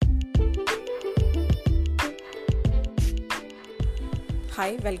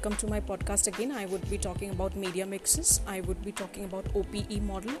Hi, welcome to my podcast again. I would be talking about media mixes. I would be talking about OPE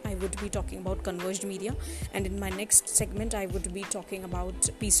model. I would be talking about converged media. And in my next segment, I would be talking about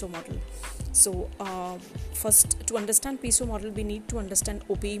PISO model. First, to understand PISO model, we need to understand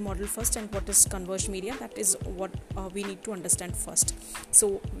OPE model first and what is converged media. That is what we need to understand first.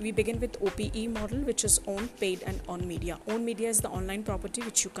 So, we begin with OPE model, which is owned, paid, and earned media. Owned media is the online property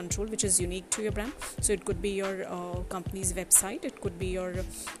which you control, which is unique to your brand. So, it could be your company's website, it could be your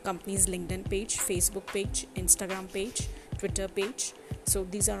company's LinkedIn page, Facebook page, Instagram page, Twitter page. So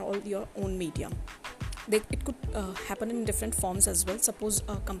these are all your own media. It could happen in different forms as well. Suppose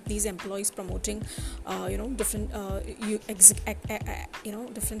a company's employees promoting different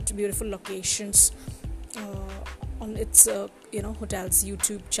different beautiful locations on its hotel's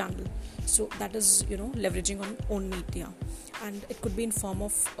YouTube channel. So that is leveraging on own media. And it could be in form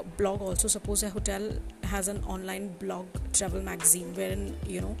of a blog also. Suppose a hotel has an online blog travel magazine wherein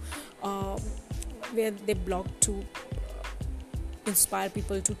where they blog to inspire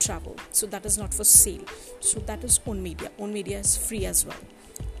people to travel. So that is not for sale. So that is own media. Own media is free as well.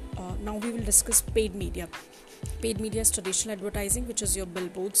 Now we will discuss paid media. Paid media is traditional advertising, which is your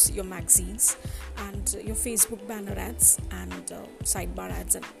billboards, your magazines, and your Facebook banner ads, and sidebar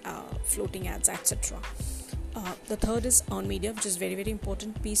ads, and floating ads, etc. The third is earned media, which is very, very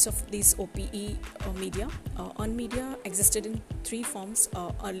important piece of these OPE media. Earned media existed in three forms.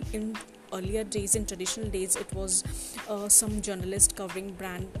 In earlier days, in traditional days, it was some journalist covering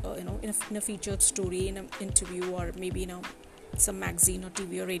brand, in a featured story, in an interview, or maybe in some magazine or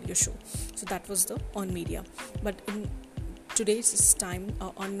TV or radio show. So that was the earned media. But in today's time,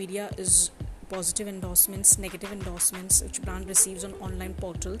 earned media is positive endorsements, negative endorsements, which brand receives on online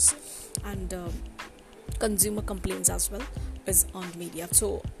portals, and consumer complaints as well is earned media.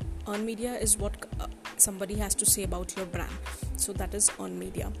 So earned media is what somebody has to say about your brand. So that is earned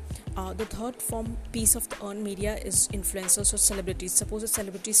media. The third piece of the earned media is influencers or celebrities. Suppose a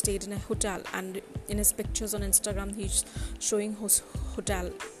celebrity stayed in a hotel, and in his pictures on Instagram he's showing his hotel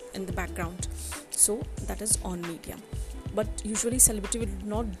in the background. So that is earned media. But usually celebrity will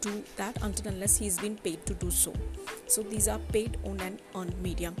not do that until unless he's been paid to do so. So these are paid, owned, and earned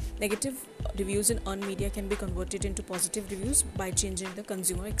media. Negative reviews in earned media can be converted into positive reviews by changing the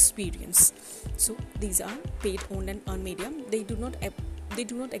consumer experience. So these are paid, owned, and earned media. They do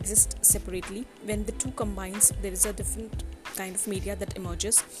not exist separately. When the two combines, there is a different kind of media that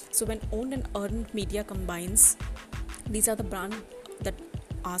emerges. So when owned and earned media combines, these are the brand that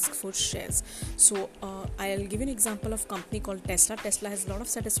ask for shares. So I'll give you an example of company called Tesla. Tesla has a lot of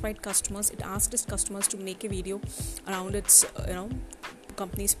satisfied customers. It asked its customers to make a video around its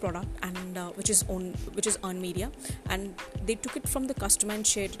company's product, and which is earned media, and they took it from the customer and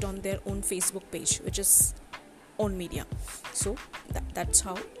shared it on their own Facebook page, which is owned media. So that's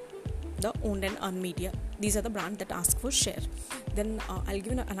how the owned and earned media, these are the brand that ask for share. Then I'll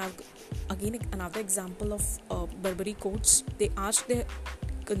give you another example of Burberry coats. They asked their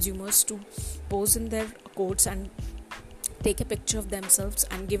consumers to pose in their coats and take a picture of themselves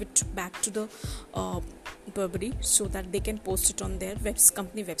and give it back to the Burberry so that they can post it on their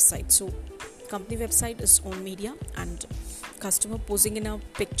company website. So company website is owned media, and customer posing in a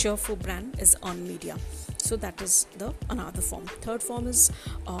picture for brand is earned media. So that is the another form. Third form is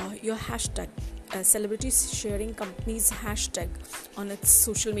your hashtag. Celebrities sharing company's hashtag on its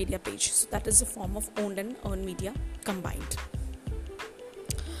social media page. So that is a form of owned and earned media combined.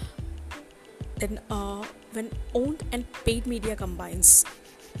 Then when owned and paid media combines,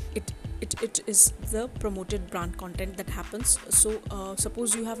 it is the promoted brand content that happens. So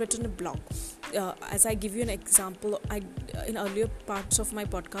suppose you have written a blog. As I give you an example, in earlier parts of my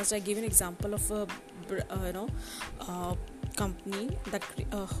podcast I gave an example of a company that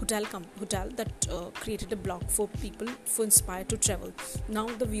hotel that created a blog for people for inspired to travel. Now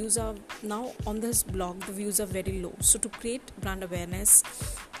on this blog the views are very low. So to create brand awareness,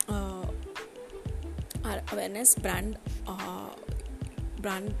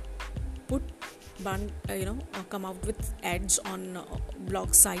 come out with ads on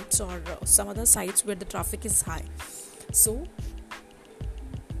blog sites or some other sites where the traffic is high. So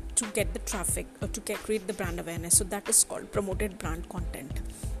to get the traffic or to create the brand awareness, so that is called promoted brand content.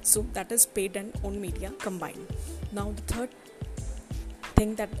 So that is paid and owned media combined. Now the third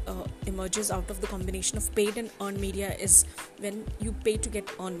thing that emerges out of the combination of paid and earned media is when you pay to get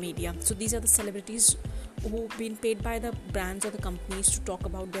earned media. So these are the celebrities who've been paid by the brands or the companies to talk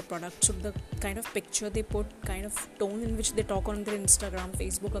about their product. So the kind of picture they put, kind of tone in which they talk on their Instagram,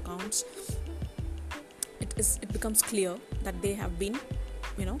 Facebook accounts, it becomes clear that they have been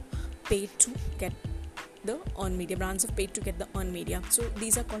paid to get the earned media. Brands have paid to get the earned media. So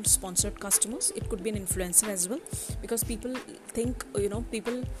these are called sponsored customers. It could be an influencer as well, because people think,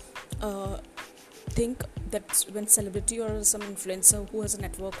 people think that when celebrity or some influencer who has a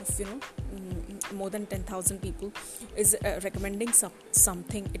network of more than 10,000 people is recommending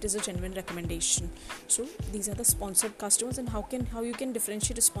something, it is a genuine recommendation. So these are the sponsored customers. And how you can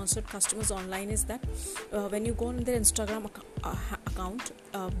differentiate a sponsored customers online is that when you go on their Instagram account,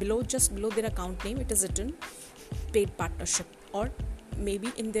 below their account name, it is written paid partnership, or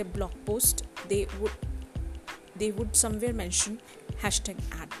maybe in their blog post they would somewhere mention hashtag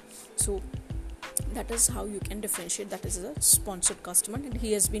ad. So that is how you can differentiate that is a sponsored customer, and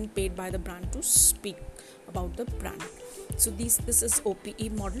he has been paid by the brand to speak about the brand. So this is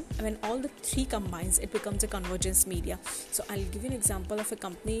OPE model. When all the three combines, it becomes a convergence media. So I'll give you an example of a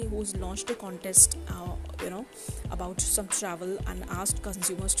company who's launched a contest about some travel and asked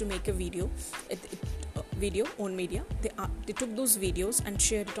consumers to make a video. Video own media. They took those videos and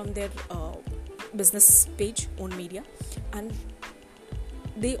shared it on their business page, own media, and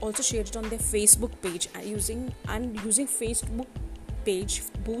they also shared it on their Facebook page using Facebook page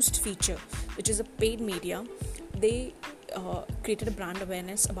boost feature, which is a paid media. They created a brand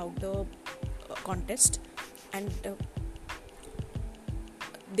awareness about the contest, and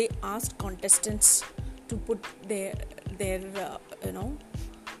they asked contestants to put their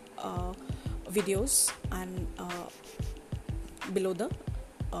videos and below the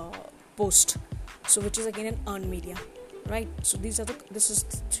post, so which is again an earned media, right? So this is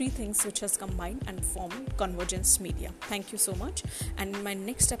three things which has combined and formed convergence media. Thank you so much. And in my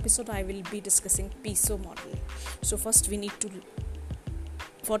next episode I will be discussing PISO model. So first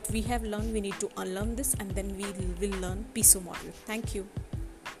what we have learned, we need to unlearn this, and then we will learn PISO model. Thank you.